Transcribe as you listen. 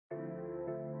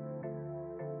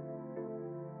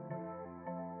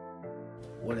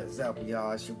What is up,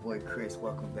 y'all? It's your boy Chris.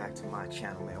 Welcome back to my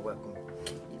channel, man. Welcome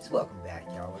back,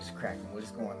 y'all. What's cracking?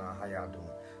 What's going on? How y'all doing?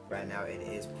 Right now, it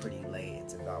is pretty late.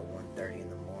 It's about 1:30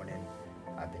 in the morning.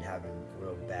 I've been having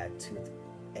real bad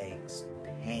toothaches,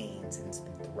 pains, and it's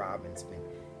been throbbing. It's been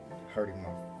hurting my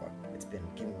fuck. It's been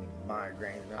giving me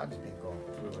migraines, and I've just been going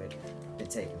through it. Been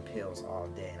taking pills all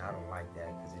day, and I don't like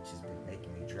that because it's just been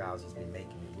making me drowsy. It's been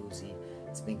making me woozy.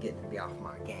 It's been getting me off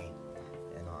my game.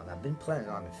 And I've been planning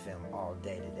on the film all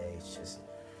day today. It's just,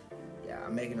 yeah, I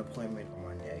make an appointment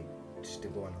Monday just to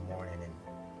go in the morning and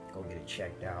go get it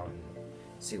checked out and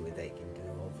see what they can do.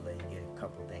 Hopefully, they can get a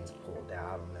couple things pulled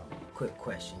out. I don't know. Quick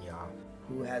question, y'all.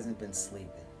 Who hasn't been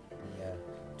sleeping? Yeah,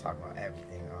 talk about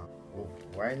everything. Well,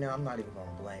 right now, I'm not even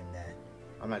going to blame that.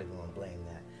 I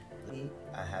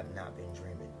have not been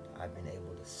dreaming. I've been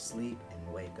able to sleep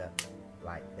and wake up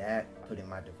like that, putting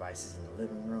my devices in the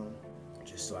living room,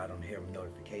 just so I don't hear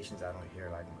notifications, I don't hear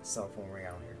like my cell phone ring,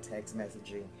 I don't hear text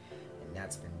messaging, and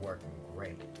that's been working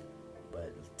great.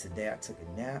 But today I took a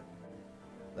nap.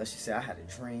 Let's just say I had a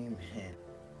dream, and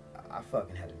I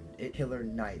fucking had a killer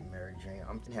nightmare dream. I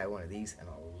haven't had one of these in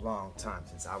a long time,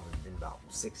 since I was been about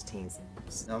 16.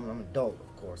 I'm an adult,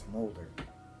 of course, I'm older.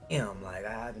 And I'm like,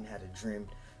 I haven't had a dream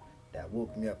that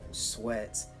woke me up in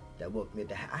sweats, that woke me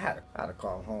up. I had to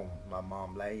call home. My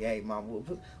mom like, hey mom,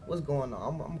 what's going on?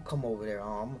 I'm gonna come over there.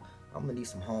 I'm gonna need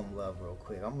some home love real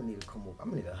quick. I'm gonna need to come over. I'm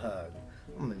gonna need a hug.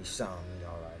 I'm gonna need something, you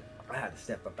know. Like, I had to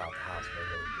step up out the house for a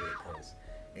little bit because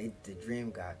the dream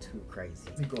got too crazy.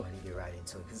 Let me go ahead and get right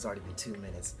into it because it's already been 2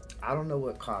 minutes. I don't know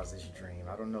what caused this dream.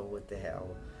 I don't know what the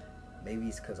hell. Maybe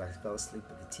it's because I fell asleep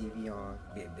with the TV on.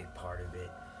 Be a big part of it.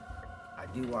 I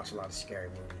do watch a lot of scary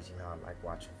movies, you know. I like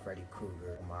watching Freddy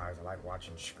Krueger, Myers. I like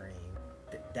watching Scream.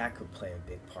 That could play a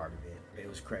big part of it. It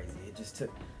was crazy. It just took.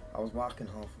 I was walking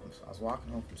home from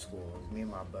school. It was me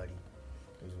and my buddy.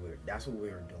 It was weird. That's what we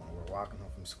were doing. We were walking home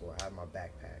from school. I had my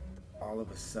backpack. All of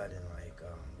a sudden, like,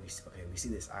 we see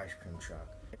this ice cream truck.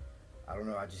 I don't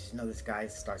know. I just know this guy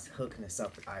starts hooking us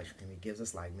up with ice cream. He gives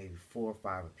us like maybe 4 or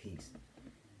 5 a piece,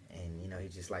 and you know,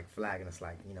 he's just like flagging us,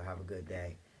 like, you know, have a good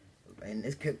day. And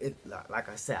like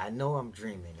I said, I know I'm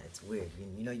dreaming. It's weird.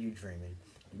 You know you're dreaming.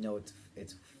 You know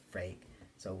it's fake.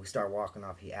 So we start walking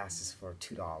off. He asks us for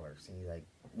 $2, and he's like,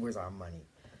 "Where's our money?"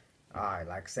 All right,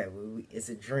 like I said, it's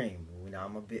a dream. You know,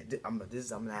 I'm an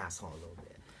asshole a little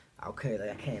bit. Okay, like,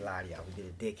 I can't lie to y'all. We did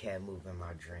a dickhead move in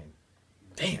my dream.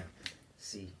 Damn.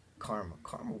 See, karma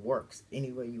works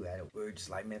any way you at it. We're just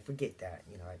like, man, forget that.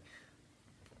 You know, like,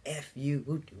 F you.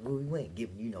 We ain't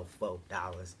giving you no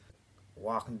 $4.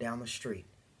 Walking down the street,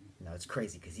 you know, it's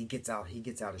crazy because he gets out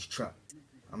his truck.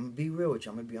 I'm gonna be real with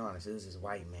you. I'm gonna be honest. This is this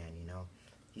white man, you know.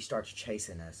 He starts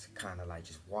chasing us, kind of like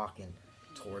just walking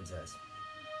towards us.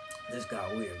 This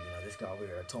got weird, you know. This got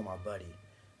weird. I told my buddy,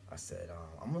 I said,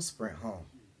 I'm gonna sprint home.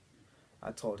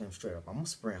 I told him straight up, I'm gonna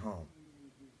sprint home,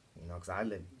 you know, because I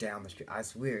live down the street.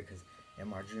 It's weird because in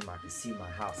my dream I could see my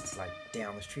house. It's like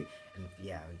down the street, and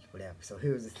yeah, whatever. So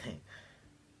here's the thing.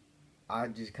 I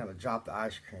just kind of drop the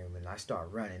ice cream and I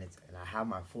start running. And I have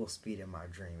my full speed in my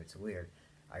dream. It's weird.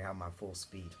 I have my full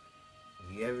speed.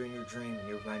 If you ever in your dream and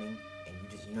you're running and you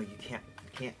just, you know, you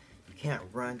can't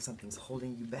run, something's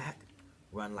holding you back,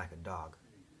 run like a dog.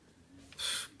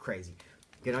 Crazy.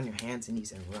 Get on your hands and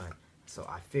knees and run. So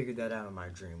I figured that out in my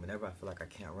dream. Whenever I feel like I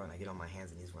can't run, I get on my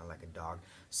hands and knees, run like a dog. For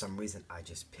some reason I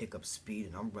just pick up speed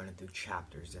and I'm running through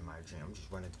chapters in my dream.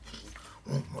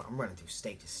 I'm running through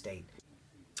state to state.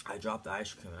 I dropped the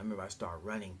ice cream. I remember I start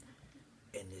running,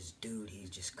 and this dude, he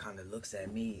just kind of looks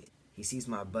at me. He sees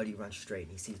my buddy run straight,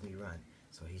 and he sees me run,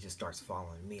 so he just starts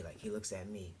following me. Like, he looks at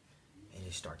me, and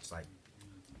just starts like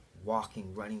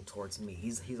running towards me.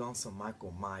 He's on some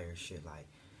Michael Myers shit. Like,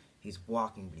 he's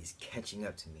walking, but he's catching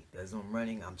up to me. As I'm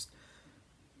running,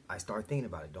 I start thinking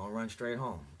about it. Don't run straight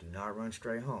home. Do not run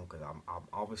straight home, because I'm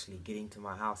obviously getting to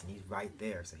my house, and he's right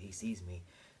there, so he sees me.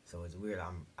 So it's weird.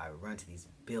 I run to these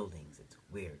buildings. It's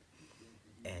weird.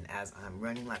 And as I'm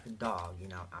running like a dog, you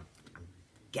know, I'm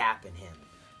gapping him.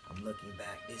 I'm looking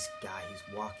back. This guy, he's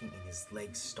walking and his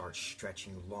legs start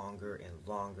stretching longer and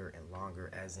longer and longer,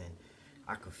 as in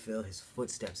I could feel his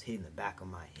footsteps hitting the back of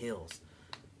my heels.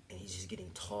 And he's just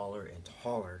getting taller and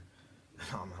taller.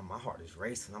 And my heart is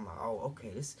racing. I'm like, oh,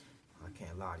 okay, I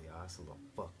can't lie to y'all. It's a little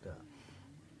fucked up.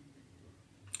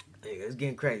 It's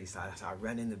getting crazy. So I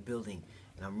run in the building.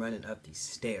 And I'm running up these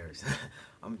stairs.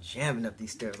 I'm jamming up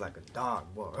these stairs like a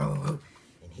dog, boy. And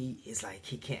it's like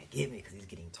he can't get me because he's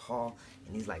getting tall.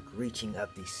 And he's like reaching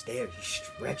up these stairs. He's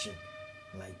stretching.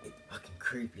 Like, it's fucking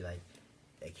creepy. Like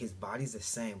his body's the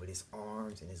same, but his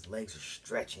arms and his legs are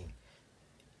stretching.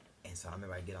 And so I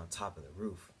remember I get on top of the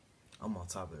roof. I'm on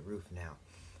top of the roof now.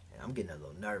 And I'm getting a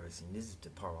little nervous, and this is the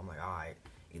part where I'm like, all right,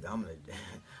 either I'm gonna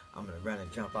I'm gonna run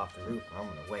and jump off the roof, or I'm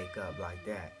gonna wake up like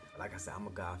that. Like I said, I'm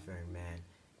a God-fearing man,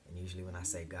 and usually when I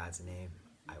say God's name,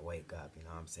 I wake up. You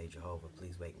know, I'm saying, Jehovah,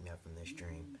 please wake me up from this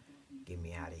dream, get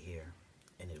me out of here,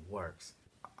 and it works.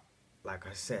 Like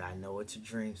I said, I know it's a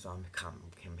dream, so I'm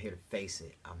here to face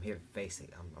it. I'm here to face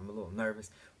it. I'm a little nervous,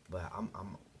 but I'm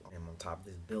on top of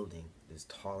this building, this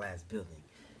tall ass building,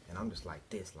 and I'm just like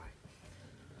this, like.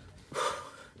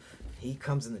 He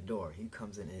comes in the door. He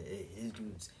comes in.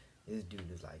 His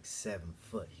dude is like 7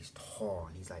 foot. He's tall,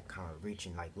 and he's like kind of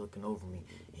reaching, like looking over me,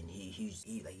 and he's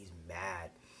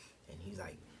mad, and he's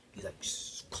like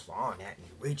clawing at me,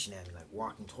 reaching at me, like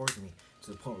walking towards me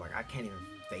to the point where, like, I can't even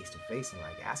face to face and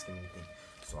like ask him anything.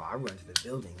 So I run to the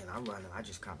building, and I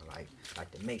just kind of like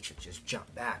the Matrix, just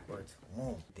jump backwards.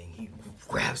 Boom. Then he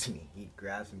grabs me. He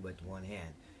grabs me with one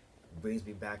hand, brings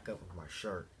me back up with my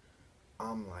shirt.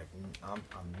 I'm like, I'm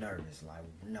nervous. Like,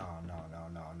 no.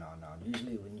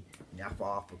 Usually when I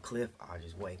fall off a cliff, I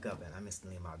just wake up and I'm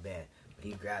instantly in my bed. But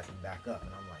he grabs me back up,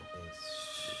 and I'm like this.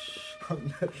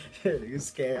 I'm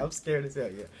scared. I'm scared as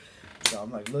hell. Yeah. So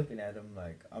I'm like looking at him,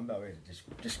 like I'm about ready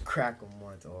to just crack him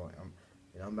once, or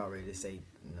I'm about ready to say,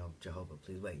 Jehovah,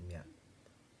 please wake me up.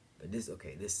 But this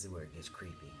is where it gets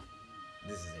creepy.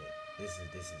 This is it. This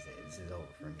is it. This is over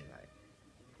for me. Like,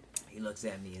 he looks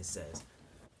at me and says,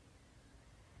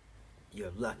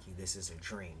 "You're lucky this is a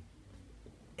dream,"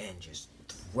 and just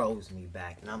throws me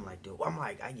back. And I'm like, dude,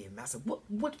 I get massive.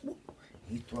 What?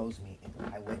 He throws me, and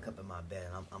I wake up in my bed,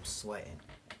 and I'm sweating.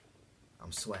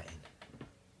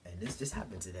 And this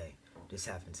happened today.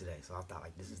 So I thought,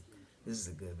 like, this is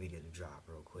a good video to drop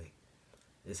real quick.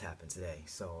 This happened today.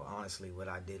 So honestly, what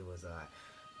I did was, I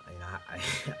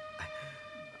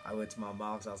went to my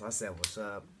mom's house. I said, "What's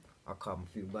up?" I called my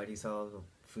few buddies' house,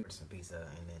 food, some pizza,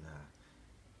 and then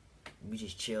we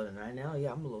just chilled. And right now,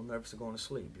 yeah, I'm a little nervous of going to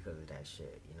sleep because of that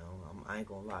shit. I ain't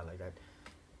gonna lie, like that.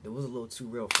 It was a little too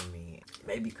real for me.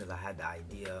 Maybe because I had the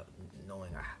idea,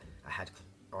 knowing I had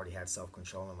already had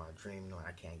self-control in my dream, knowing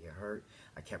I can't get hurt.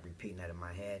 I kept repeating that in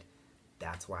my head.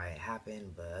 That's why it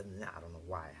happened, but other than that, I don't know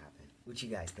why it happened. What you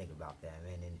guys think about that,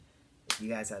 man? And if you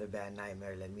guys had a bad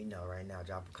nightmare, let me know right now.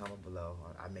 Drop a comment below.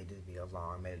 I made this video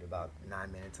long. I made it about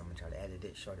 9 minutes. I'm gonna try to edit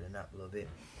it, shorten it up a little bit.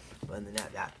 But other than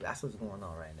that, that's what's going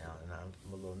on right now, and I'm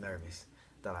a little nervous.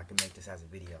 Thought I could make this as a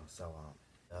video, so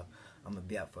I'm gonna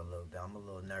be up for a little bit. I'm a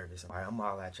little nervous. All right, I'm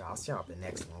all at y'all. I'll see y'all at the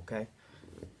next one, okay?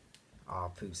 All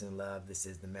peace and love. This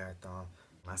is the marathon.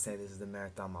 When I say this is the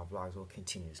marathon, my vlogs will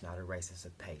continue. It's not a race, it's a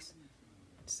pace.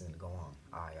 It's gonna go on.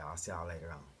 All right, y'all. I'll see y'all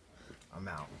later on. I'm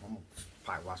out. I'm gonna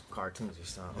probably watch cartoons or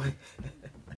something.